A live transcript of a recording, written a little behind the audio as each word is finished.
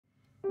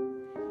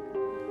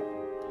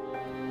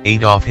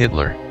Adolf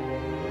Hitler.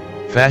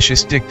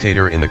 Fascist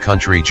dictator in the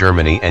country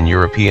Germany and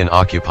European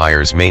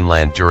occupiers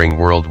Mainland during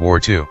World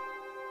War II.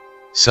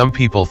 Some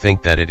people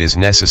think that it is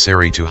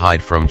necessary to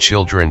hide from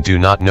children do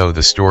not know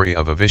the story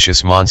of a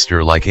vicious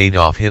monster like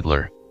Adolf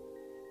Hitler.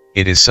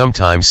 It is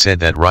sometimes said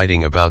that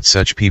writing about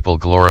such people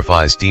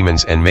glorifies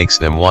demons and makes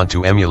them want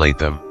to emulate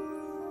them.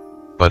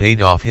 But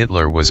Adolf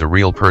Hitler was a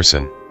real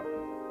person.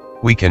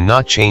 We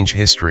cannot change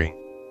history.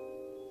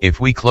 If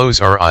we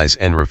close our eyes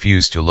and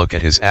refuse to look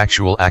at his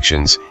actual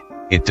actions,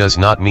 it does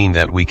not mean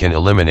that we can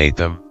eliminate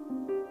them.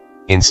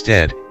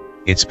 Instead,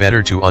 it's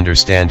better to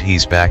understand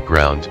his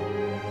background.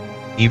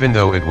 Even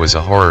though it was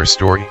a horror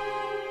story,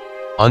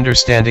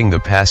 understanding the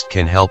past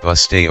can help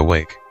us stay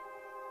awake.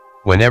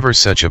 Whenever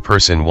such a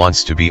person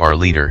wants to be our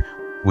leader,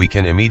 we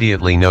can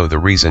immediately know the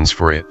reasons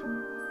for it.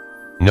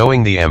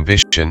 Knowing the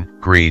ambition,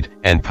 greed,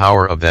 and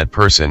power of that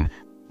person,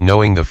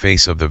 knowing the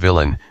face of the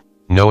villain,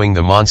 knowing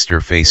the monster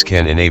face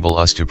can enable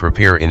us to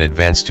prepare in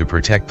advance to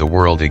protect the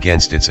world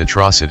against its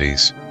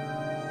atrocities.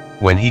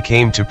 When he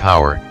came to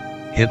power,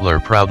 Hitler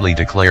proudly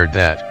declared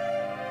that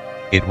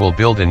it will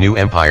build a new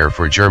empire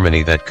for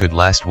Germany that could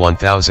last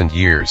 1,000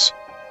 years.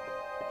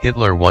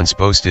 Hitler once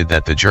boasted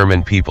that the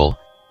German people,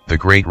 the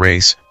great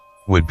race,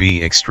 would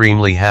be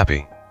extremely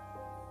happy.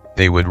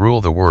 They would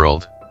rule the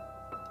world.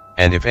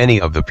 And if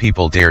any of the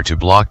people dare to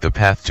block the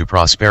path to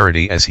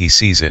prosperity as he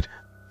sees it,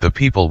 the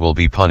people will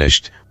be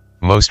punished,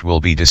 most will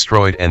be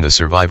destroyed and the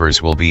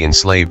survivors will be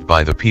enslaved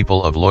by the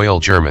people of loyal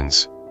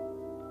Germans.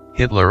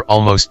 Hitler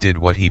almost did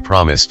what he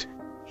promised,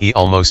 he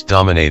almost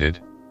dominated.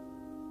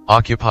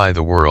 Occupy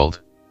the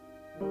world.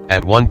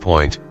 At one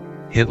point,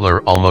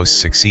 Hitler almost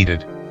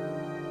succeeded.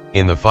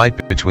 In the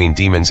fight between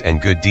demons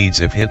and good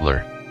deeds if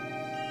Hitler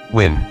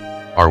win,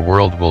 our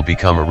world will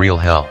become a real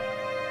hell.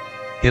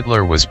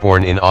 Hitler was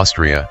born in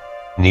Austria,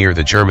 near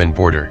the German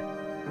border.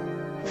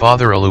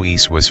 Father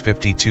Alois was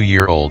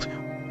 52-year-old,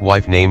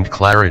 wife named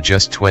Clara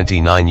just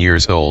 29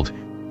 years old,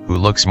 who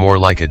looks more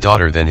like a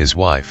daughter than his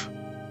wife.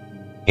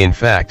 In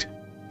fact,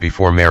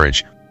 before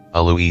marriage,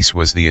 Alois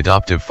was the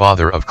adoptive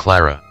father of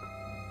Clara.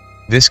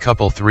 This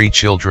couple 3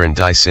 children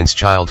die since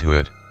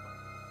childhood.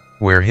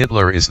 Where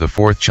Hitler is the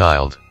 4th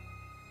child.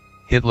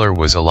 Hitler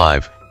was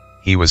alive,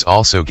 he was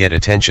also get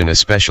attention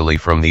especially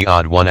from the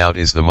odd one out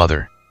is the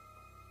mother.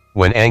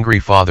 When angry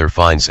father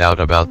finds out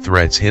about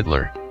threats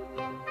Hitler,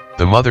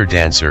 the mother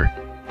dancer,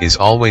 is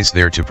always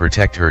there to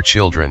protect her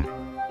children.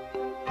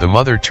 The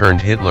mother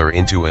turned Hitler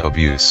into a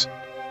abuse.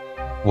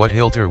 What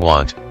Hitler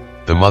want,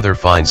 the mother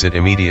finds it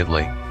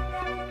immediately.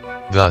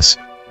 Thus,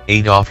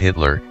 Adolf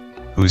Hitler,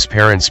 whose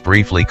parents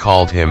briefly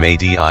called him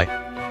Adi,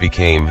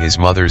 became his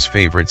mother's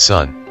favorite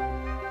son.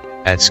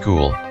 At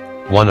school,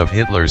 one of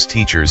Hitler's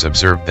teachers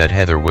observed that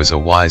Hitler was a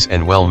wise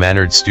and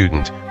well-mannered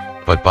student,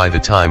 but by the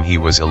time he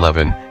was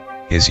 11,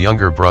 his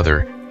younger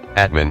brother,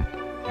 Atman,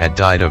 had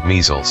died of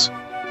measles.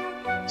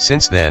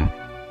 Since then,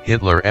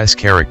 Hitler's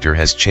character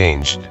has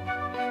changed.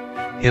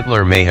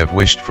 Hitler may have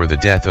wished for the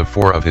death of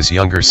 4 of his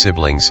younger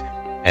siblings,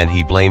 and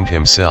he blamed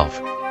himself.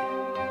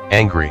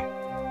 Angry,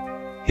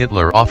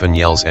 Hitler often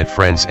yells at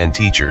friends and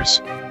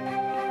teachers.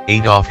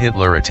 Adolf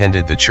Hitler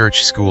attended the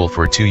church school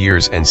for 2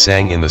 years and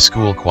sang in the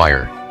school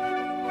choir.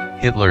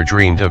 Hitler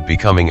dreamed of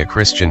becoming a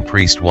Christian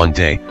priest one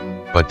day,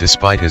 but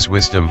despite his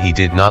wisdom he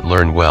did not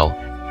learn well,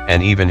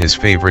 and even his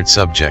favorite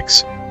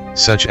subjects,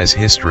 such as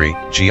history,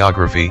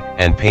 geography,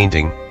 and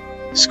painting,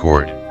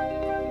 scored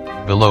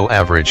below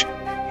average.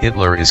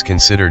 Hitler is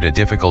considered a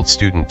difficult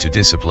student to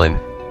discipline,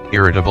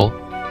 irritable,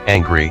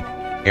 angry,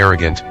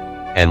 arrogant,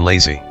 and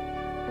lazy.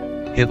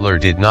 Hitler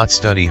did not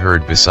study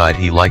hard, beside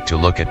he liked to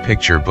look at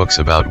picture books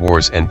about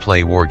wars and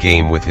play war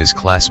game with his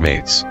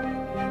classmates.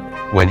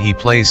 When he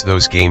plays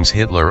those games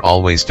Hitler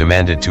always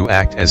demanded to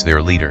act as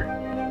their leader.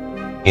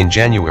 In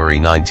January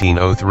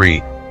 1903,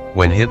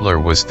 when Hitler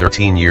was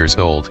 13 years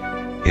old,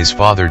 his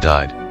father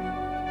died.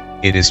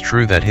 It is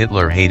true that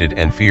Hitler hated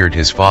and feared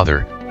his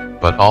father,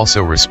 but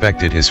also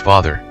respected his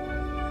father.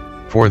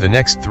 For the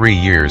next 3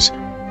 years,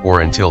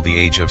 or until the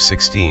age of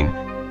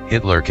 16,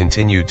 Hitler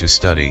continued to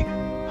study,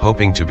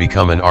 hoping to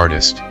become an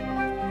artist.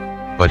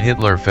 But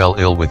Hitler fell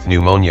ill with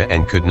pneumonia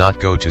and could not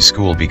go to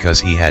school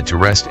because he had to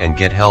rest and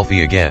get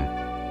healthy again.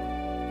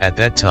 At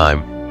that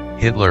time,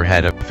 Hitler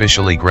had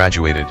officially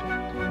graduated.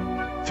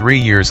 3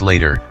 years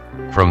later,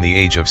 from the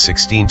age of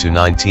 16 to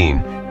 19,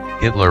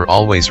 Hitler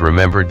always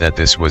remembered that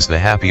this was the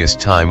happiest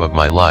time of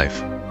my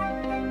life.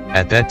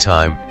 At that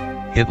time,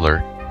 Hitler,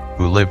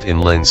 who lived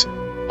in Linz,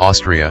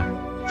 Austria,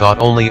 thought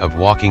only of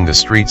walking the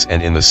streets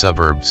and in the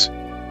suburbs.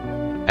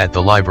 At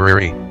the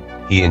library,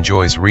 he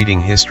enjoys reading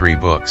history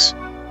books.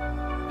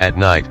 At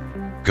night,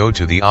 go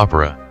to the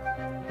opera.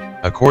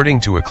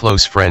 According to a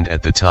close friend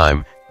at the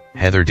time,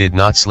 Hitler did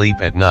not sleep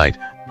at night,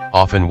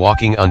 often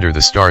walking under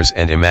the stars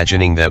and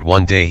imagining that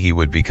one day he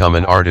would become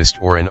an artist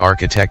or an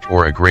architect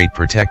or a great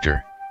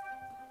protector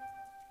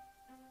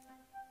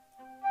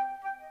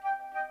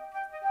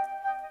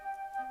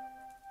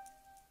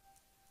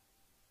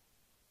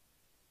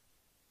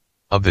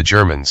of the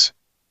Germans.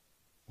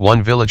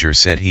 One villager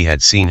said he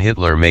had seen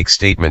Hitler make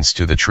statements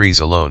to the trees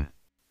alone.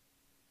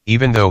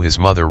 Even though his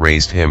mother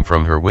raised him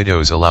from her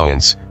widow's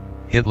allowance,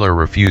 Hitler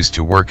refused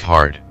to work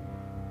hard.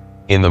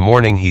 In the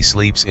morning he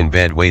sleeps in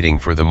bed waiting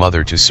for the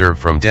mother to serve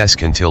from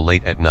desk until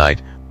late at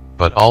night,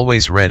 but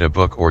always read a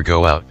book or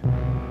go out.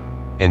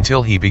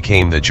 Until he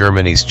became the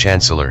Germany's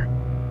chancellor.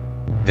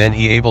 Then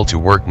he able to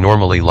work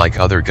normally like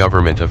other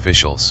government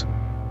officials.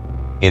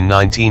 In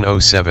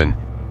 1907,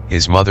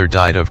 his mother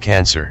died of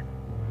cancer.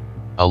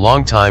 A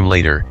long time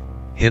later,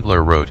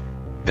 Hitler wrote,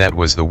 "That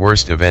was the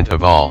worst event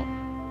of all."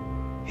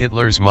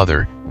 Hitler's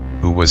mother,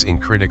 who was in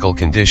critical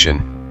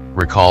condition,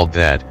 recalled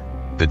that,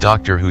 the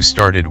doctor who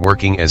started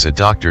working as a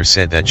doctor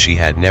said that she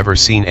had never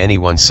seen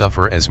anyone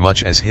suffer as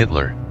much as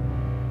Hitler.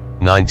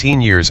 19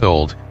 years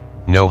old,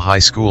 no high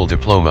school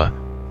diploma,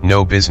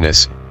 no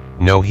business,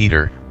 no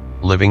heater,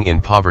 living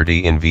in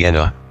poverty in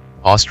Vienna,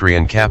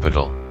 Austrian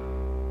capital.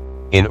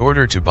 In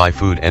order to buy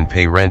food and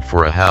pay rent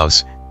for a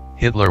house,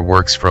 Hitler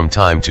works from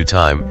time to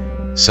time,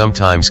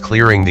 sometimes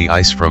clearing the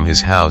ice from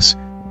his house,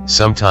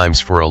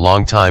 sometimes for a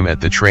long time at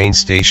the train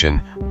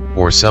station,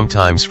 or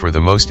sometimes for the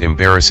most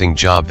embarrassing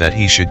job that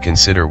he should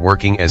consider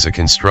working as a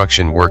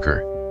construction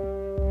worker.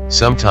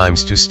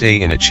 Sometimes to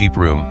stay in a cheap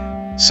room,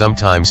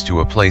 sometimes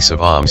to a place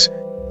of alms,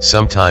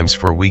 sometimes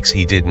for weeks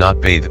he did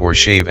not bathe or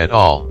shave at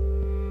all.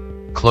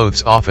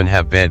 Clothes often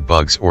have bed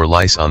bugs or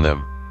lice on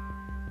them.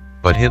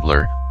 But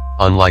Hitler,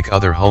 unlike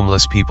other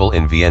homeless people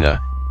in Vienna,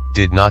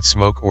 did not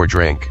smoke or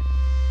drink.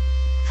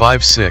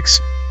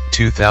 5-6,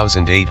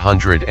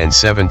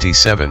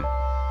 2877.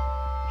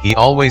 He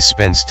always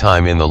spends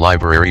time in the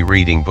library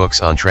reading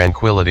books on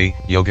tranquility,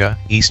 yoga,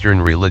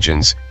 Eastern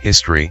religions,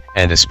 history,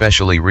 and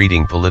especially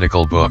reading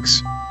political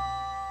books.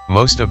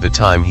 Most of the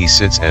time he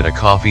sits at a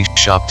coffee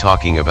shop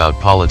talking about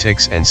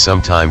politics and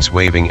sometimes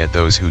waving at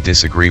those who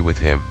disagree with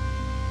him.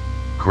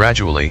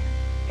 Gradually,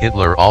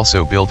 Hitler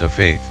also built a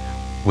faith,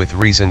 with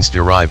reasons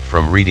derived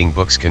from reading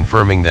books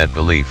confirming that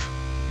belief.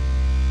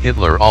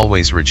 Hitler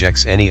always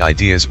rejects any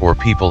ideas or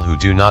people who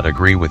do not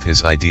agree with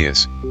his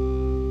ideas.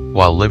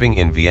 While living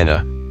in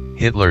Vienna,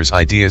 Hitler's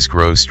ideas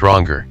grow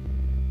stronger.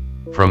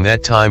 From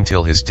that time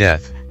till his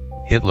death,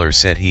 Hitler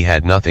said he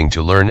had nothing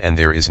to learn and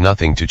there is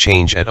nothing to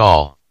change at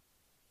all.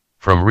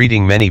 From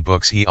reading many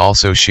books he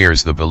also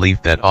shares the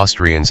belief that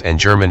Austrians and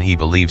German he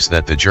believes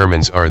that the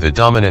Germans are the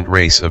dominant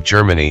race of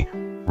Germany,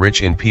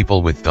 rich in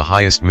people with the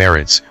highest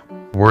merits,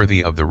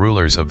 worthy of the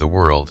rulers of the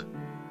world.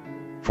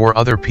 For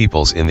other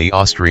peoples in the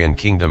Austrian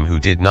kingdom who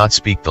did not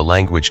speak the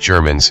language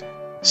Germans,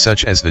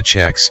 such as the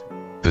Czechs,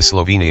 the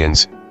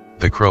Slovenians,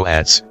 the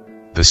Croats,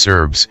 the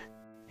Serbs,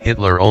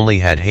 Hitler only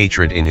had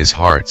hatred in his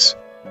hearts.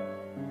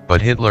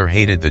 But Hitler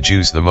hated the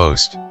Jews the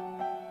most.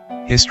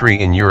 History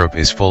in Europe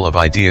is full of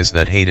ideas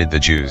that hated the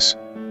Jews.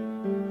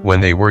 When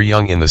they were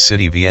young in the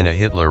city Vienna,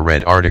 Hitler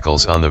read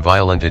articles on the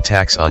violent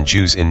attacks on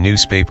Jews in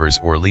newspapers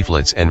or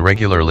leaflets and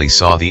regularly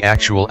saw the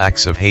actual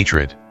acts of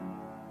hatred.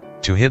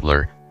 To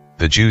Hitler,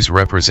 the Jews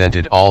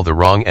represented all the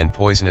wrong and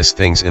poisonous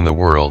things in the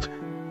world.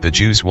 The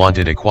Jews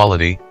wanted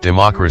equality,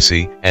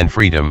 democracy, and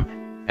freedom,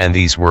 and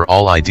these were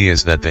all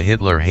ideas that the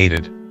Hitler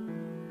hated.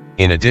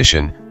 In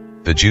addition,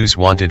 the Jews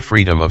wanted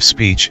freedom of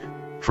speech,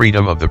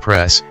 freedom of the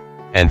press,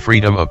 and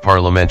freedom of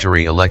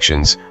parliamentary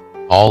elections,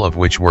 all of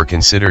which were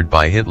considered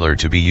by Hitler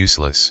to be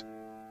useless.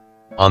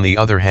 On the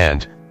other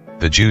hand,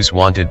 the Jews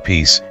wanted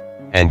peace,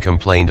 and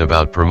complained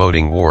about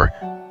promoting war,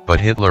 but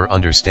Hitler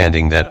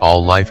understanding that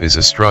all life is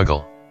a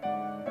struggle.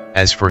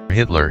 As for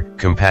Hitler,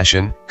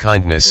 compassion,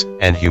 kindness,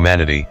 and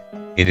humanity,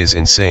 it is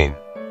insane.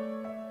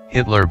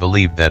 Hitler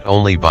believed that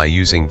only by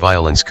using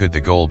violence could the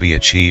goal be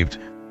achieved.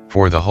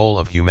 For the whole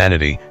of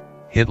humanity,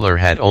 Hitler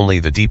had only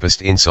the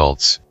deepest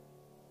insults.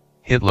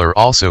 Hitler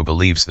also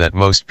believes that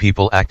most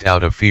people act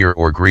out of fear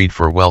or greed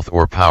for wealth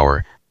or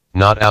power,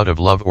 not out of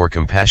love or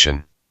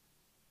compassion.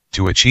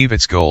 To achieve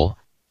its goal,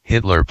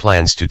 Hitler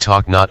plans to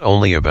talk not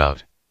only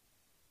about.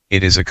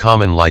 It is a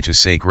common lie to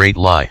say great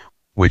lie,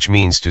 which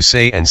means to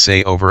say and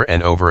say over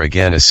and over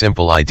again a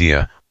simple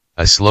idea,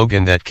 a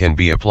slogan that can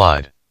be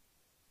applied.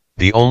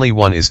 The only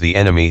one is the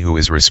enemy who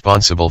is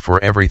responsible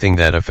for everything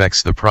that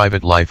affects the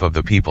private life of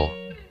the people.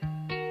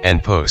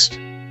 End post.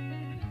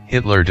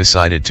 Hitler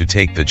decided to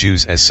take the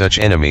Jews as such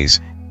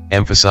enemies,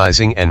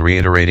 emphasizing and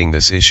reiterating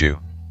this issue.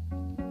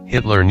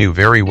 Hitler knew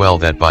very well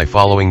that by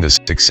following the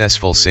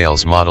successful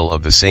sales model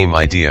of the same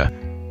idea,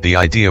 the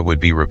idea would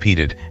be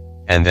repeated,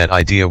 and that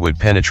idea would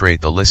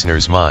penetrate the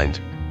listener's mind.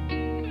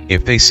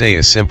 If they say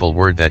a simple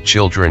word that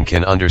children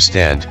can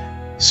understand,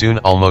 soon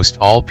almost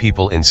all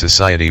people in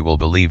society will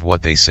believe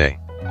what they say.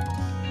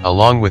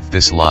 Along with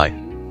this lie,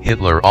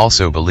 Hitler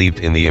also believed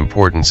in the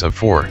importance of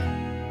four.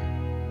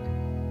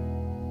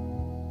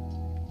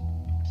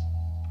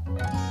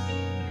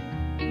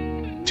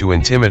 To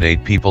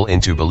intimidate people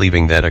into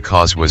believing that a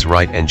cause was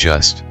right and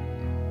just.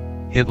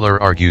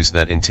 Hitler argues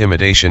that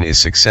intimidation is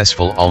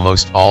successful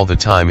almost all the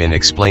time in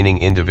explaining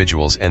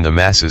individuals and the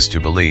masses to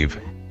believe,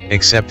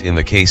 except in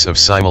the case of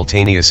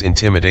simultaneous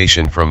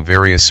intimidation from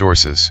various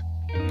sources.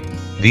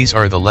 These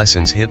are the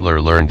lessons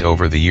Hitler learned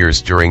over the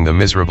years during the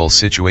miserable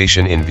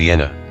situation in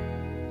Vienna.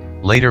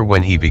 Later,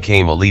 when he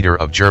became a leader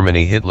of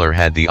Germany, Hitler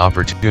had the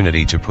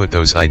opportunity to put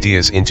those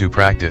ideas into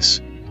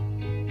practice.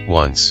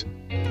 Once.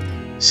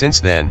 Since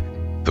then,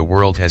 the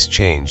world has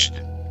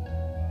changed.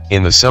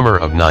 In the summer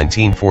of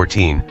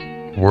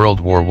 1914, World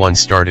War I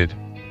started.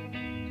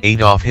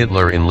 Adolf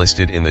Hitler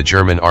enlisted in the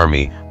German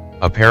army,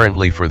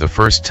 apparently for the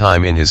first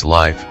time in his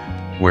life,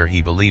 where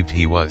he believed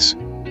he was.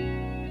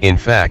 In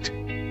fact,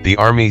 the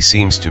army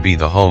seems to be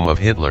the home of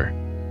Hitler.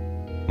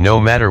 No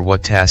matter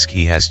what task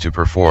he has to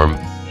perform,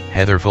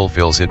 Hitler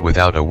fulfills it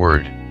without a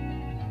word.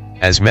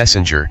 As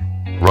messenger,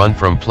 run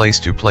from place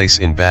to place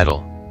in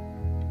battle.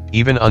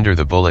 Even under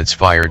the bullets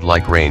fired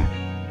like rain,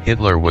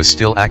 Hitler was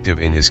still active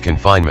in his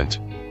confinement.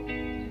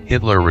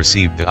 Hitler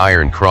received the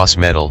Iron Cross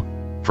Medal,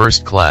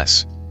 First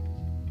Class.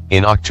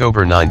 In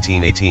October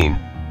 1918,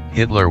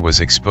 Hitler was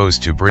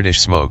exposed to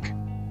British smoke.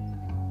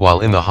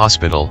 While in the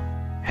hospital,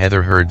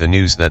 Hitler heard the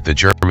news that the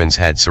Germans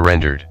had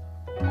surrendered.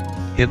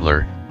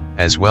 Hitler,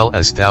 as well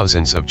as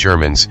thousands of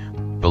Germans,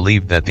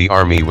 believed that the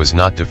army was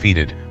not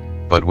defeated,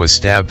 but was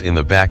stabbed in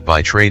the back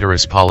by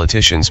traitorous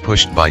politicians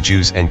pushed by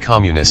Jews and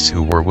communists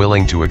who were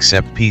willing to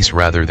accept peace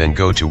rather than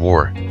go to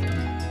war.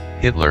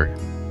 Hitler,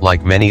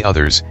 like many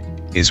others,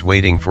 is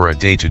waiting for a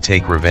day to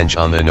take revenge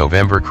on the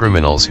November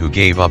criminals who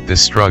gave up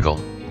this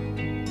struggle.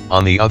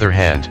 On the other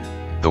hand,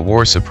 the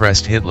war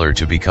suppressed Hitler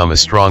to become a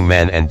strong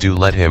man and do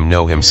let him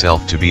know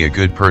himself to be a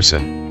good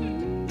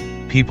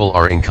person. People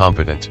are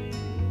incompetent.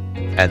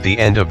 At the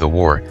end of the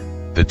war,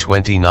 the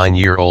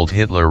 29-year-old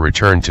Hitler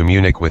returned to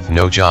Munich with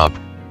no job,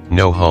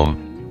 no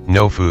home,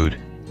 no food,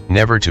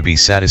 never to be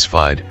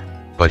satisfied,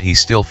 but he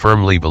still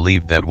firmly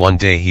believed that one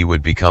day he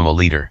would become a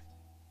leader.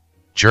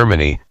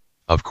 Germany,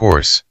 of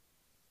course.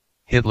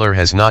 Hitler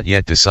has not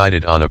yet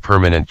decided on a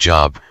permanent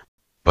job,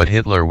 but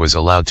Hitler was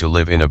allowed to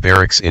live in a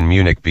barracks in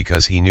Munich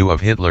because he knew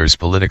of Hitler's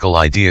political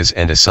ideas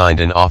and assigned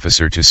an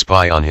officer to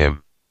spy on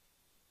him.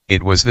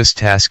 It was this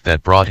task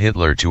that brought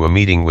Hitler to a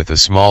meeting with a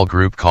small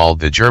group called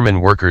the German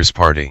Workers'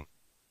 Party.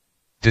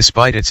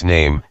 Despite its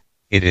name,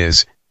 it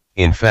is,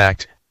 in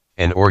fact,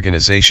 an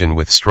organization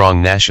with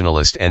strong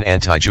nationalist and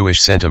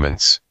anti-Jewish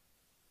sentiments.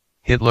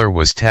 Hitler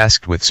was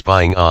tasked with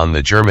spying on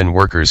the German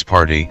Workers'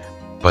 Party,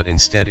 but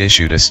instead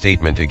issued a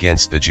statement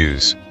against the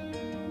Jews.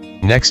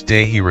 Next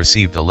day he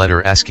received a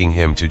letter asking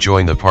him to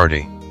join the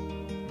party.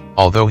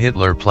 Although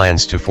Hitler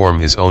plans to form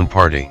his own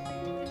party,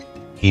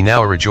 he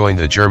now rejoined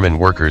the German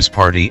Workers'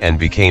 Party and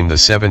became the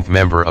 7th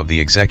member of the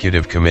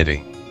executive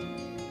committee.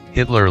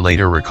 Hitler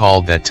later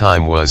recalled that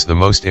time was the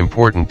most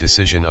important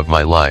decision of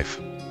my life.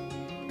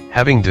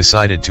 Having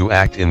decided to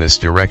act in this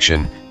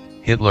direction,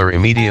 Hitler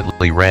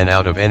immediately ran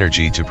out of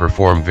energy to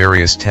perform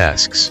various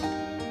tasks.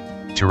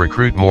 To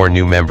recruit more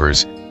new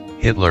members,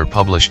 Hitler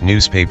published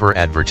newspaper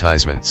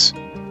advertisements.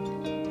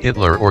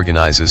 Hitler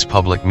organizes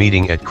public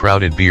meeting at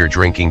crowded beer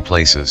drinking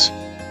places.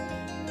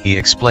 He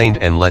explained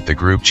and let the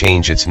group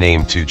change its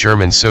name to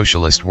German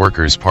Socialist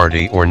Workers'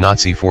 Party, or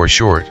Nazi for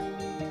short.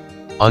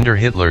 Under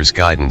Hitler's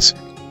guidance,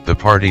 the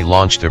party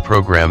launched a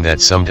program that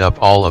summed up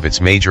all of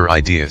its major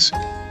ideas.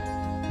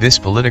 This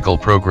political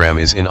program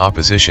is in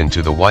opposition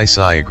to the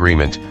Versailles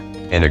Agreement,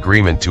 an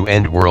agreement to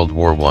end World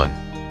War I.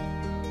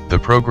 The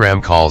program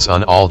calls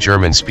on all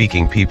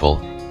German-speaking people,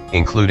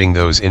 including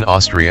those in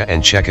Austria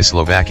and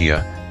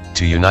Czechoslovakia,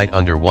 to unite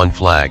under one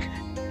flag,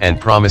 and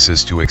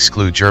promises to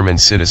exclude German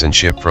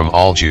citizenship from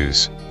all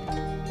Jews.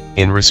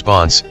 In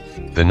response,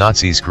 the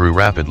Nazis grew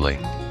rapidly.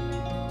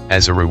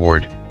 As a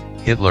reward,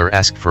 Hitler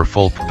asked for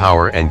full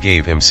power and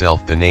gave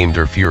himself the name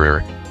Der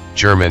Führer,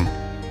 German,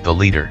 the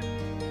leader.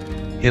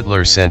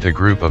 Hitler sent a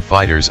group of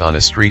fighters on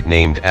a street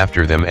named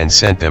after them and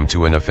sent them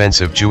to an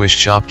offensive Jewish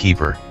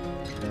shopkeeper.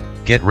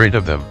 Get rid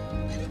of them.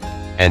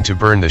 And to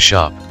burn the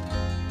shop.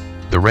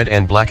 The red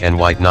and black and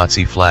white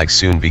Nazi flag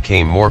soon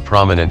became more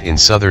prominent in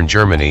southern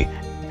Germany,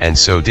 and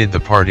so did the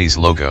party's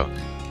logo.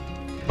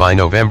 By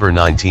November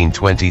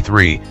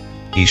 1923,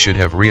 he should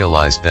have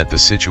realized that the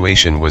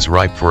situation was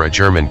ripe for a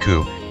German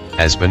coup,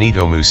 as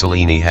Benito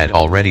Mussolini had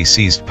already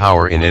seized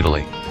power in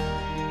Italy.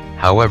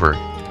 However,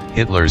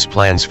 Hitler's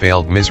plans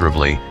failed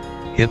miserably.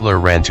 Hitler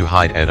ran to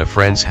hide at a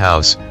friend's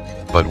house,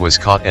 but was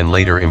caught and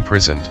later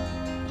imprisoned.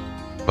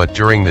 But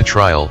during the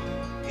trial,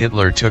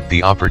 Hitler took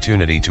the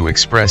opportunity to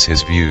express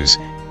his views,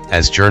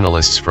 as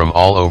journalists from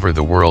all over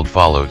the world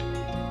followed.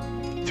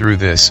 Through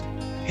this,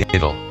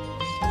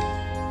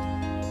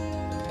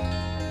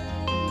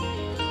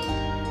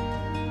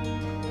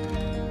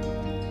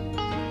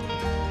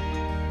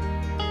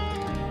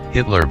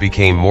 Hitler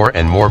became more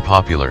and more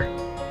popular.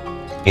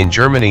 In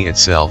Germany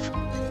itself,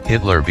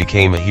 Hitler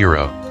became a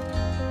hero.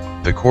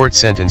 The court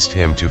sentenced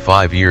him to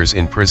 5 years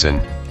in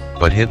prison,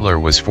 but Hitler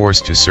was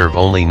forced to serve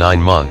only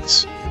 9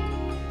 months.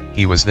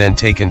 He was then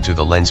taken to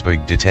the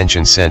Lenzburg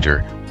detention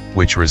center,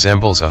 which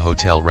resembles a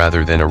hotel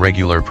rather than a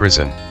regular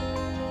prison.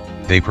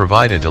 They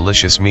provide a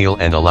delicious meal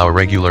and allow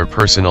regular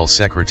personal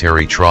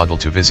secretary Trottel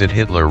to visit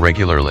Hitler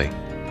regularly.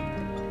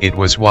 It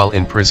was while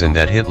in prison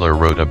that Hitler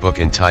wrote a book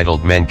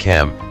entitled Mein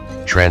Kampf,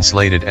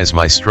 translated as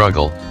My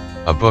Struggle,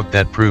 a book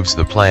that proves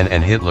the plan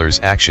and Hitler's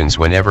actions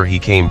whenever he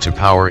came to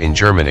power in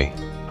Germany.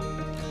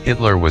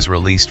 Hitler was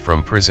released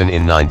from prison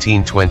in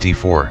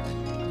 1924.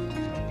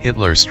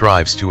 Hitler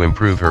strives to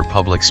improve her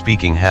public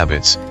speaking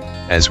habits,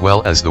 as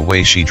well as the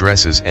way she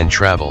dresses and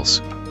travels.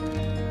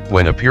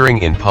 When appearing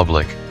in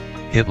public,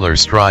 Hitler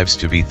strives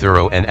to be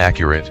thorough and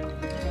accurate.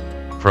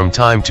 From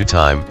time to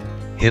time,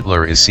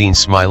 Hitler is seen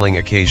smiling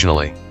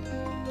occasionally.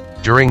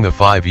 During the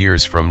 5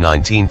 years from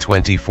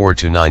 1924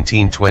 to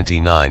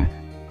 1929,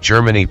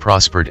 Germany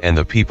prospered and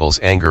the people's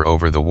anger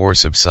over the war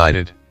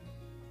subsided.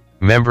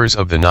 Members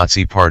of the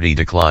Nazi Party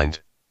declined.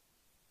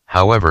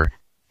 However,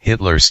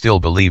 Hitler still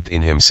believed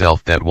in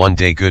himself that one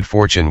day good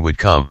fortune would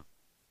come.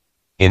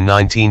 In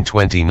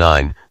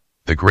 1929,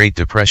 the Great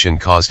Depression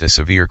caused a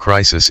severe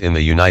crisis in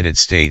the United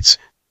States,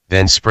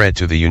 then spread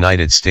to the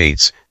United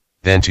States,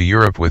 then to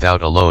Europe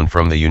without a loan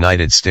from the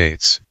United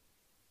States.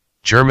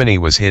 Germany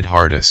was hit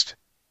hardest.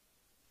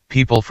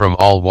 People from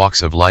all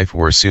walks of life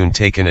were soon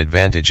taken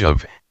advantage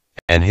of,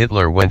 and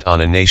Hitler went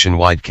on a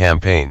nationwide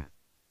campaign.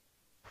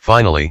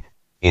 Finally,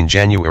 in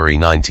January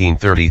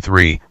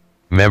 1933,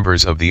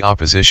 members of the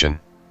opposition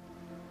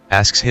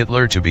asks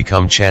Hitler to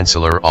become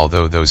Chancellor,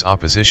 although those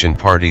opposition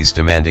parties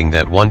demanding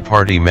that one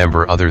party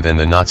member other than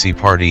the Nazi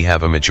Party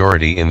have a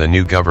majority in the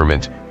new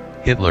government.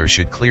 Hitler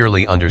should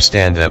clearly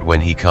understand that when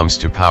he comes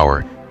to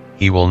power,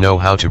 he will know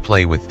how to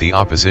play with the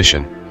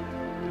opposition.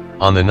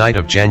 On the night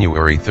of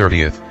January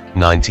 30th,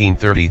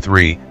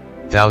 1933,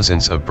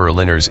 thousands of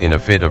Berliners in a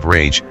fit of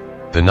rage,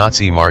 the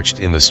Nazi marched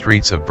in the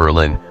streets of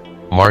Berlin,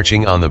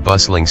 marching on the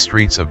bustling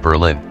streets of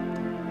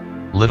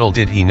Berlin. Little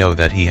did he know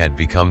that he had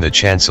become the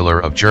Chancellor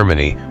of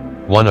Germany,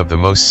 one of the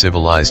most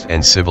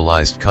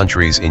civilized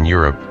countries in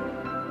Europe.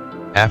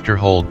 After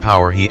hold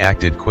power, he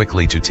acted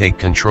quickly to take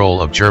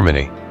control of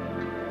Germany.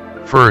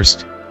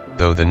 First,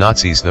 though, the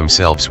Nazis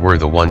themselves were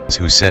the ones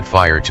who set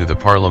fire to the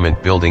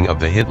parliament building of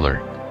the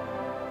Hitler.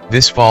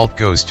 This fault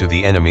goes to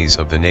the enemies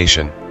of the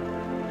nation.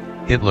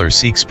 Hitler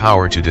seeks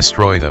power to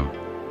destroy them.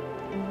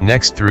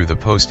 Next, through the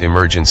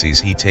post-emergencies,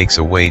 he takes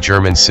away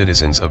German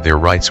citizens of their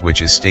rights,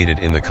 which is stated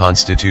in the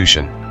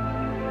Constitution.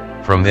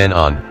 From then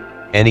on,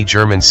 any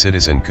German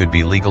citizen could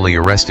be legally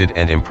arrested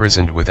and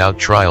imprisoned without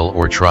trial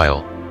or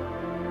trial.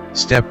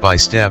 Step by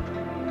step,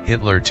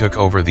 Hitler took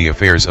over the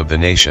affairs of the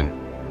nation.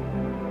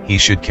 He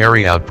should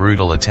carry out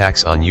brutal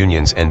attacks on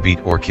unions and beat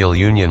or kill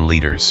union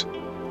leaders.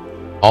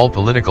 All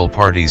political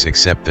parties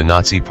except the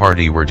Nazi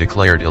Party were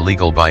declared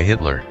illegal by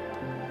Hitler.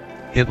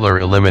 Hitler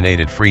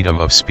eliminated freedom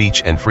of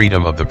speech and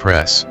freedom of the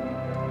press.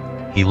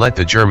 He let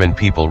the German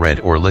people read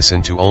or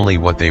listen to only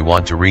what they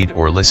want to read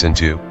or listen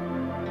to.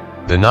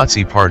 The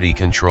Nazi Party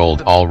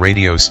controlled all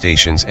radio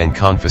stations and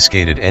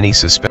confiscated any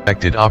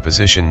suspected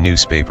opposition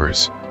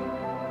newspapers.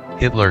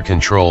 Hitler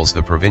controls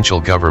the provincial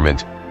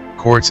government,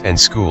 courts and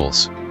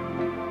schools.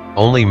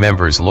 Only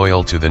members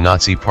loyal to the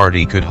Nazi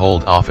Party could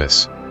hold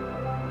office.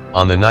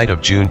 On the night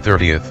of June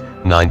 30,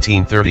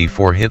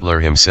 1934,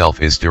 Hitler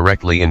himself is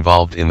directly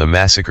involved in the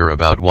massacre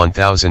about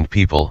 1,000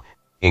 people,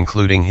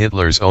 including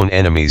Hitler's own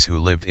enemies who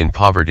lived in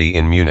poverty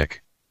in Munich.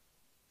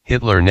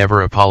 Hitler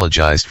never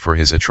apologized for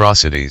his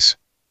atrocities.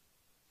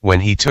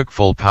 When he took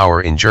full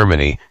power in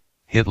Germany,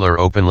 Hitler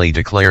openly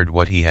declared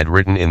what he had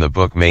written in the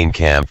book Mein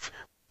Kampf: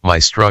 "My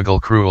struggle,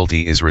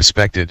 cruelty is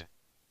respected."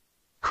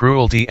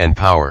 Cruelty and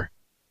power.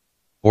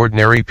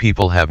 Ordinary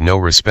people have no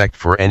respect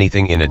for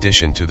anything in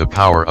addition to the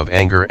power of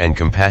anger and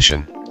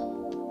compassion.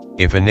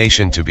 If a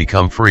nation to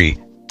become free,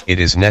 it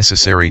is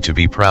necessary to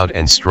be proud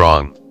and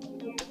strong.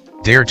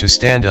 Dare to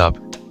stand up,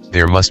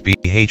 there must be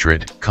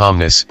hatred,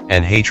 calmness,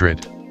 and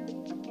hatred.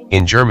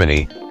 In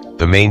Germany,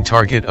 the main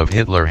target of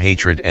Hitler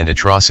hatred and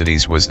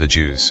atrocities was the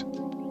Jews.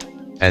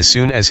 As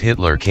soon as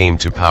Hitler came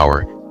to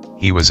power,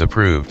 he was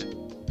approved.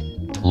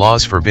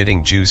 Laws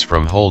forbidding Jews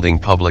from holding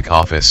public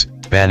office,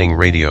 banning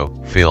radio,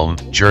 film,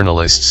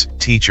 journalists,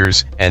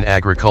 teachers, and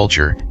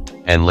agriculture,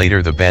 and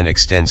later the ban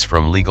extends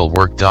from legal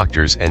work,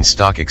 doctors, and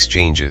stock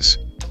exchanges.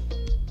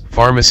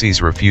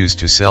 Pharmacies refused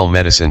to sell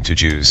medicine to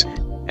Jews,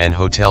 and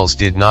hotels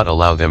did not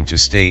allow them to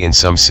stay in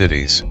some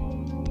cities.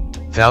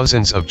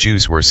 Thousands of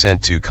Jews were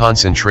sent to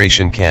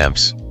concentration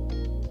camps.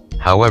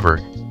 However,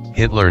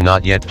 Hitler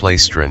not yet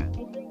pleistron.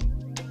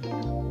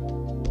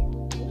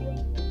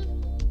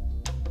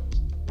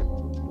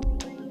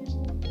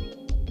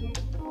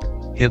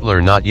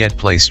 Hitler not yet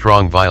play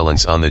strong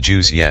violence on the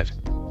Jews yet.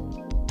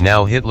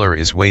 Now Hitler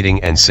is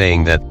waiting and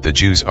saying that the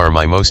Jews are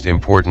my most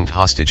important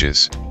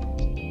hostages.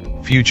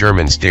 Few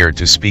Germans dared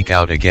to speak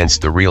out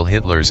against the real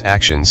Hitler's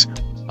actions,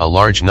 a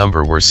large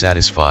number were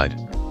satisfied.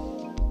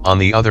 On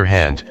the other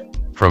hand,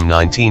 from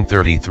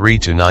 1933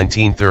 to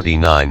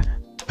 1939,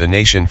 the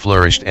nation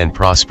flourished and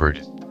prospered.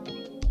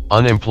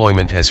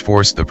 Unemployment has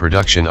forced the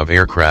production of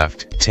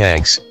aircraft,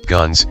 tanks,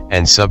 guns,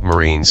 and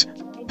submarines.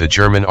 The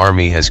German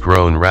army has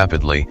grown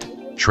rapidly,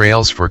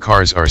 trails for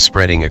cars are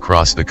spreading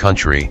across the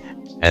country,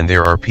 and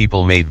there are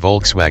people-made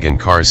Volkswagen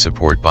cars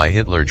supported by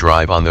Hitler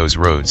drive on those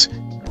roads.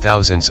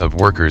 Thousands of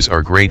workers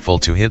are grateful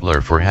to Hitler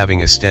for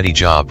having a steady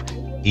job,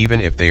 even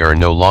if they are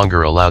no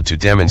longer allowed to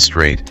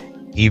demonstrate,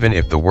 even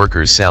if the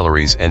workers'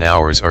 salaries and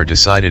hours are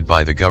decided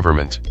by the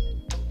government.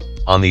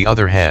 On the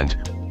other hand,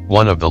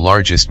 one of the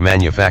largest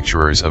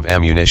manufacturers of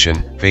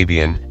ammunition,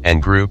 Fabian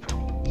and Group,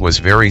 was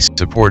very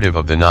supportive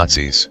of the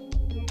Nazis.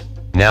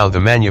 Now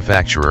the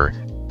manufacturer,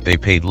 they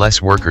paid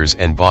less workers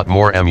and bought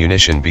more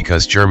ammunition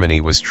because Germany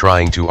was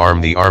trying to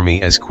arm the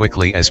army as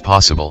quickly as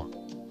possible.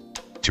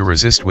 To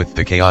resist with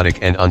the chaotic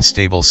and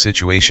unstable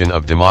situation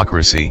of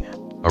democracy,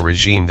 a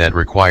regime that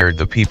required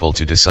the people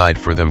to decide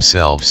for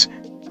themselves,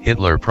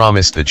 Hitler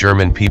promised the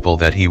German people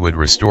that he would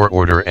restore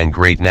order and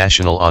great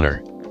national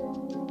honor.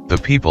 The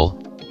people,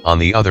 on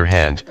the other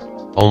hand,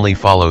 only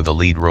follow the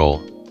lead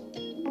role.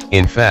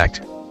 In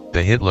fact,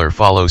 the Hitler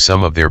follow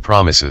some of their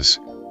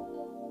promises.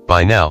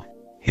 By now,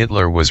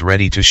 Hitler was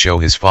ready to show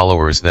his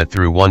followers that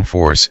through one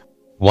force,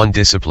 one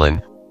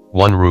discipline,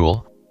 one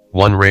rule,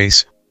 one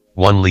race,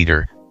 one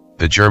leader,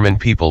 the German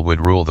people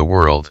would rule the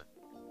world.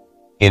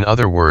 In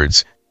other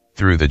words,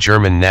 through the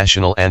German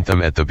national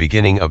anthem at the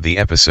beginning of the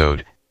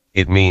episode,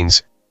 it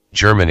means,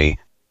 Germany,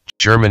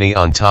 Germany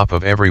on top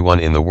of everyone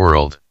in the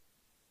world.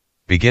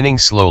 Beginning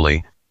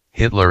slowly,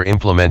 Hitler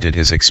implemented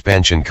his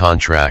expansion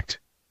contract.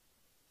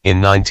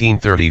 In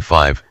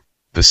 1935,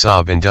 the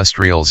Saab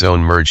industrial zone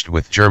merged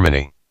with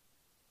Germany.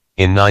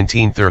 In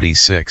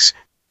 1936,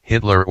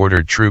 Hitler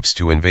ordered troops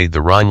to invade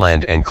the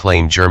Rhineland and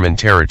claim German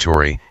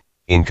territory,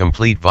 in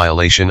complete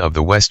violation of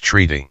the West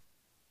Treaty.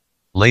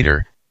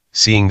 Later,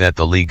 seeing that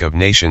the League of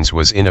Nations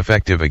was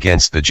ineffective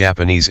against the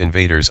Japanese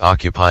invaders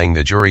occupying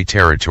the Juri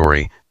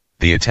territory,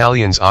 the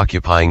Italians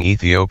occupying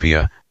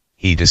Ethiopia,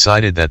 he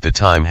decided that the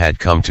time had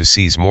come to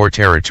seize more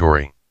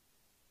territory.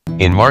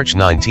 In March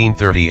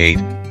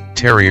 1938,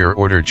 Terrier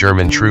ordered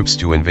German troops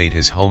to invade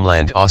his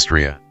homeland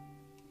Austria.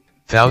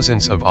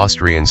 Thousands of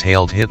Austrians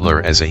hailed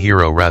Hitler as a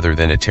hero rather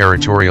than a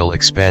territorial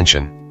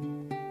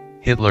expansion.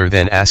 Hitler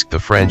then asked the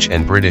French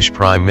and British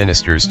prime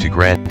ministers to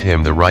grant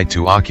him the right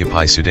to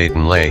occupy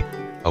Sudetenland,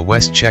 a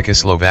West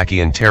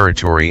Czechoslovakian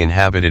territory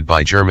inhabited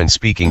by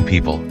German-speaking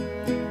people.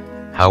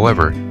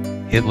 However,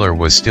 Hitler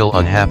was still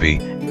unhappy,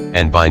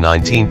 and by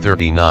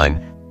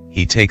 1939,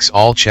 he takes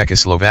all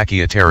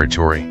Czechoslovakia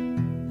territory.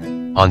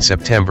 On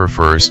September 1,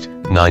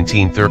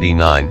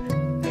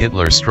 1939,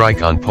 Hitler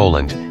struck on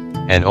Poland,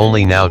 and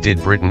only now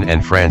did Britain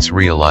and France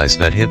realize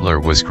that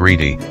Hitler was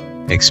greedy,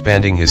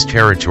 expanding his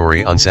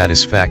territory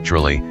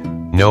unsatisfactorily,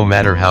 no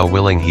matter how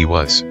willing he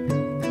was.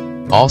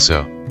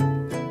 Also,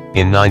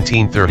 in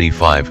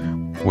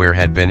 1935, where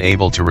had been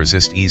able to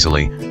resist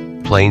easily,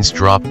 planes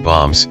dropped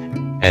bombs,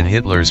 and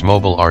Hitler's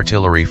mobile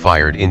artillery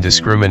fired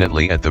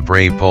indiscriminately at the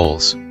brave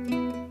Poles.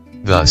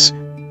 Thus,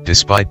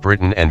 despite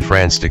Britain and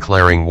France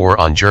declaring war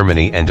on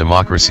Germany and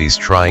democracies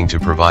trying to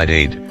provide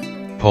aid,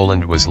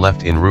 Poland was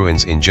left in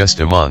ruins in just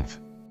a month.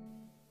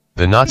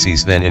 The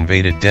Nazis then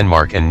invaded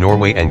Denmark and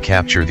Norway and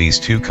captured these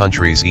two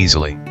countries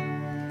easily.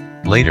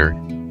 Later,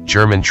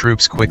 German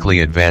troops quickly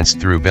advanced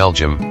through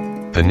Belgium,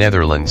 the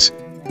Netherlands,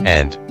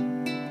 and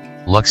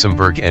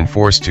Luxembourg and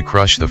forced to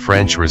crush the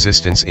French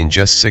resistance in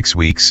just 6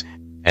 weeks,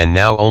 and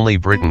now only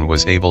Britain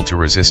was able to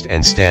resist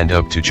and stand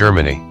up to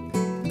Germany.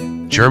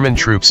 German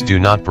troops do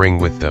not bring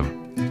with them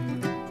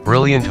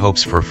brilliant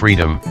hopes for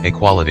freedom,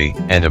 equality,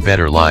 and a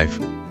better life.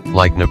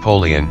 Like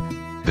Napoleon,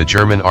 the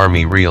German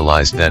army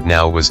realized that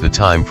now was the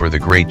time for the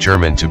great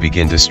German to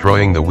begin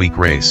destroying the weak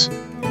race.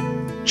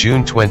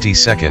 June 22,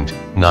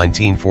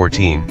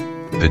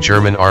 1914, the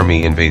German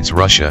army invades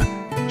Russia,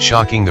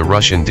 shocking the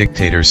Russian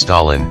dictator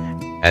Stalin,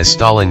 as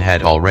Stalin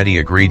had already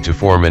agreed to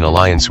form an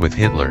alliance with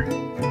Hitler.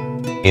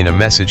 In a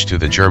message to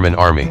the German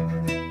army,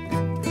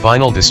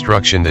 final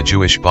destruction the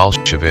Jewish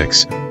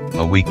Bolsheviks,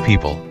 a weak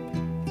people.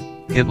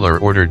 Hitler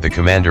ordered the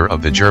commander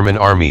of the German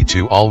army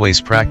to always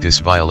practice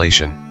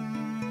violation.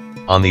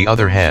 On the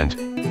other hand,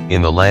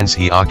 in the lands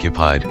he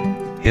occupied,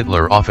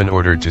 Hitler often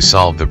ordered to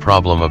solve the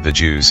problem of the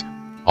Jews,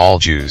 all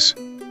Jews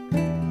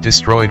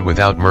destroyed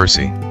without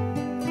mercy.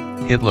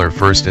 Hitler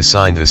first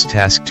assigned this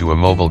task to a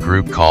mobile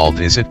group called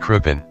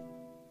Gruppen.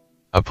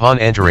 Upon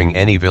entering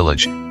any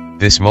village,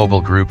 this mobile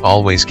group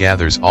always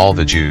gathers all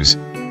the Jews,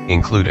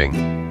 including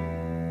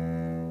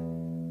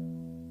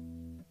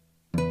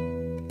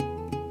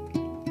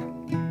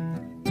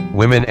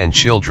women and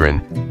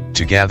children,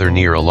 to gather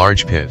near a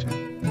large pit.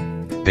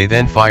 They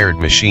then fired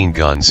machine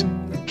guns,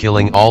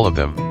 killing all of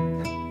them.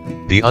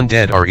 The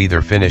undead are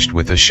either finished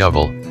with a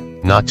shovel,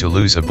 not to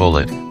lose a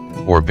bullet,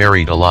 or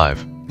buried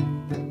alive.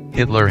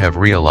 Hitler have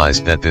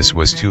realized that this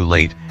was too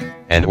late,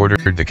 and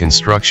ordered the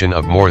construction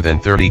of more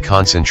than 30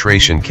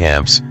 concentration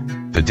camps,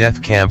 the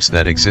death camps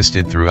that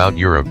existed throughout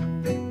Europe.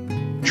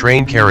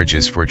 Train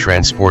carriages for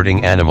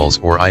transporting animals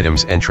or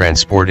items and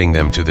transporting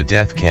them to the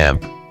death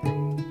camp.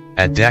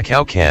 At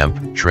Dachau camp,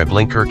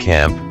 Treblinka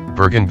camp,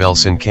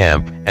 Bergen-Belsen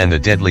camp, and the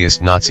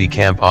deadliest Nazi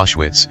camp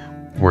Auschwitz,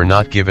 were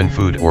not given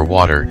food or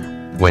water.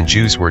 When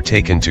Jews were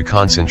taken to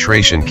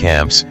concentration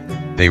camps,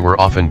 they were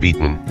often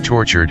beaten,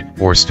 tortured,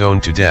 or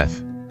stoned to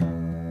death.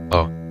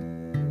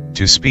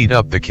 To speed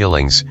up the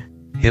killings,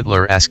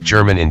 Hitler asked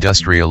German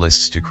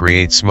industrialists to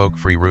create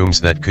smoke-free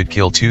rooms that could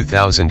kill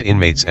 2,000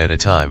 inmates at a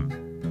time.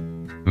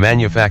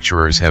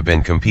 Manufacturers have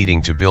been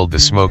competing to build the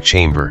smoke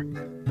chamber.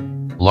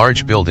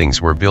 Large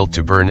buildings were built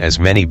to burn as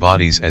many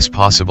bodies as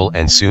possible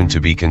and soon to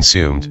be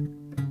consumed.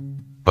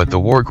 But the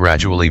war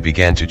gradually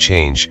began to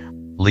change,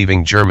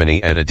 leaving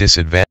Germany at a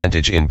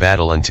disadvantage in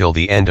battle until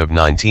the end of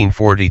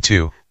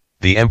 1942.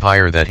 The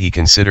empire that he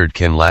considered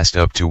can last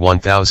up to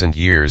 1,000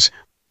 years,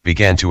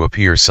 began to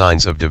appear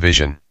signs of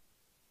division.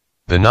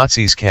 The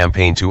Nazis'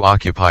 campaign to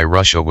occupy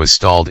Russia was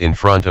stalled in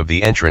front of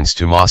the entrance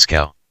to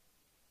Moscow.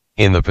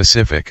 In the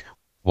Pacific,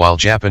 while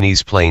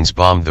Japanese planes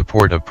bombed the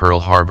port of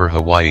Pearl Harbor,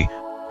 Hawaii,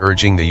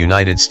 urging the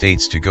United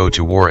States to go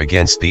to war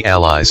against the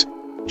Allies,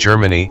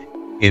 Germany,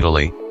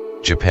 Italy,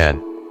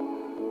 Japan.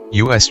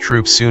 U.S.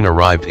 troops soon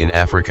arrived in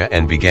Africa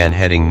and began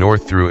heading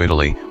north through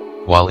Italy,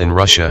 while in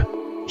Russia,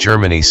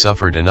 Germany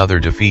suffered another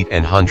defeat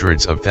and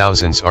hundreds of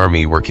thousands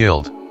army were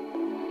killed.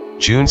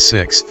 June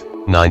 6,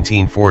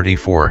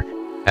 1944,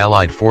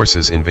 Allied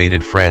forces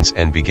invaded France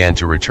and began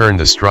to return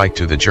the strike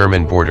to the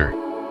German border.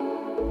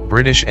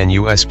 British and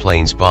U.S.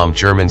 planes bombed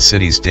German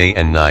cities day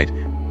and night,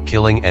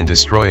 killing and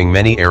destroying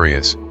many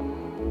areas.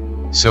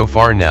 So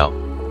far now,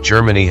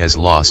 Germany has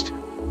lost,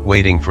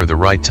 waiting for the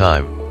right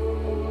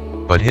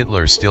time. But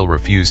Hitler still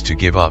refused to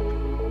give up.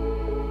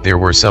 There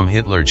were some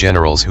Hitler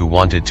generals who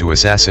wanted to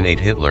assassinate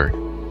Hitler,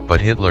 but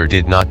Hitler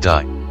did not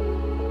die.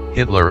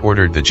 Hitler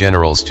ordered the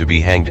generals to be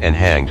hanged,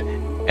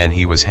 and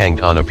he was hanged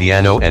on a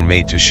piano and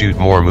made to shoot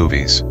more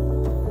movies.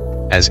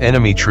 As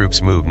enemy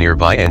troops moved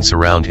nearby and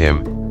surround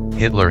him,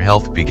 Hitler's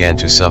health began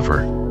to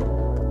suffer.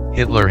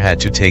 Hitler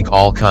had to take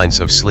all kinds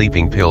of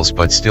sleeping pills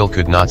but still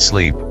could not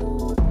sleep.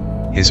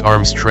 His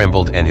arms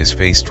trembled and his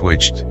face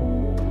twitched.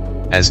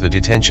 As the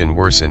detention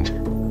worsened,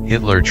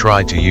 Hitler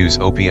tried to use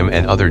opium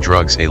and other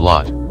drugs a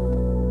lot.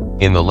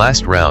 In the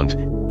last round,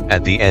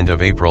 at the end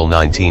of April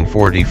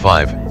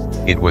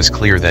 1945, it was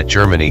clear that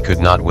Germany could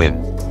not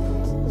win.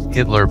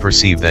 Hitler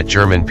perceived that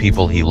German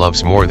people he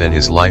loves more than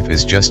his life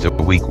is just a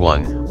weak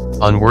one,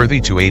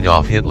 unworthy to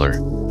Adolf Hitler.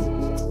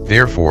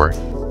 Therefore,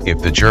 if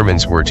the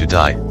Germans were to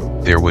die,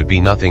 there would be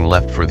nothing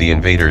left for the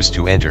invaders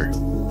to enter.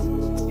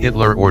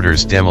 Hitler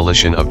orders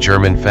demolition of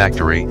German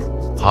factory,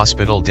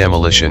 hospital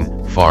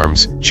demolition,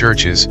 farms,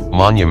 churches,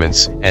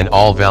 monuments, and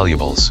all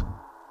valuables.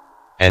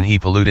 And he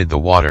polluted the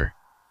water.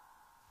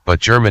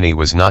 But Germany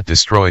was not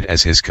destroyed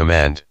as his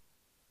command.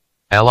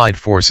 Allied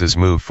forces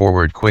moved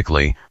forward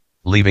quickly,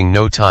 leaving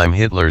no time.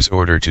 Hitler's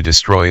order to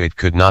destroy it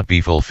could not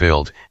be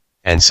fulfilled,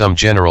 and some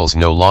generals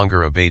no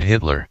longer obeyed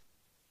Hitler.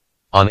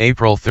 On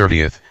April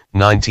 30,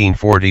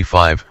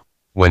 1945,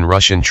 when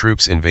Russian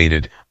troops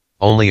invaded,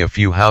 only a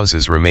few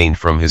houses remained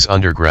from his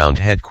underground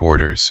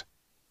headquarters.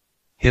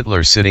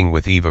 Hitler, sitting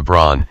with Eva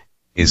Braun,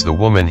 is the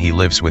woman he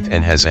lives with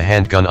and has a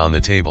handgun on the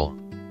table.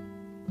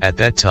 At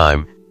that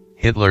time,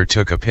 Hitler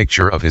took a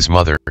picture of his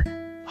mother,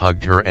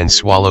 hugged her and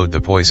swallowed the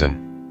poison.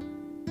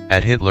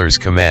 At Hitler's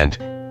command,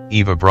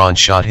 Eva Braun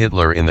shot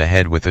Hitler in the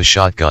head with a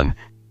shotgun,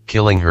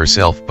 killing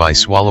herself by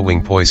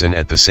swallowing poison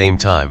at the same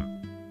time.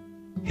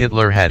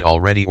 Hitler had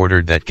already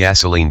ordered that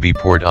gasoline be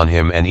poured on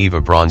him and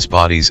Eva Braun's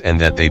bodies and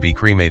that they be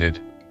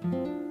cremated.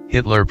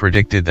 Hitler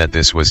predicted that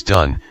this was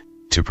done,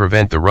 to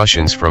prevent the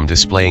Russians from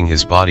displaying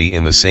his body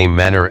in the same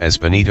manner as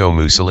Benito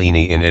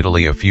Mussolini in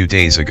Italy a few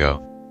days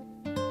ago.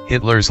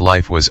 Hitler's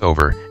life was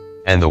over,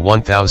 and the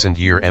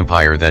 1,000-year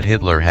empire that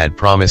Hitler had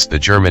promised the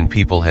German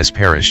people has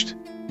perished.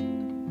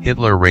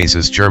 Hitler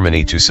raises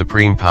Germany to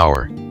supreme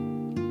power.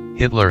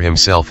 Hitler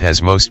himself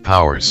has most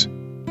powers.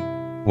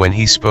 When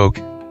he spoke,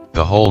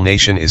 the whole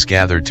nation is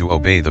gathered to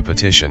obey the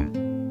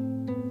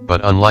petition.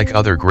 But unlike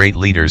other great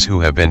leaders who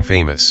have been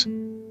famous,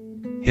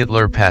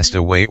 Hitler passed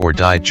away or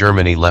died.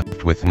 Germany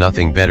left with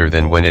nothing better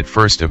than when it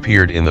first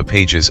appeared in the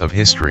pages of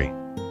history.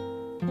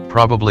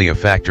 Probably a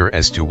factor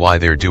as to why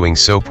they're doing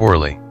so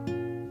poorly.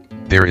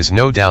 There is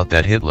no doubt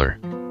that Hitler's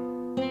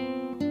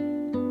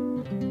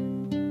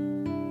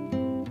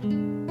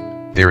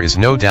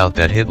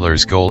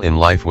goal in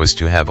life was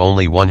to have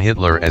only one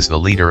Hitler as the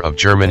leader of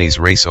Germany's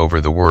race over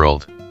the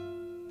world.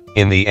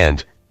 In the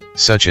end,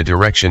 such a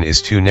direction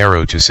is too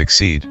narrow to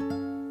succeed.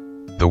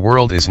 The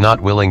world is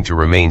not willing to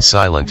remain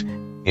silent,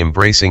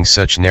 embracing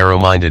such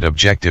narrow-minded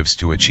objectives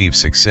to achieve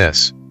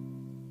success.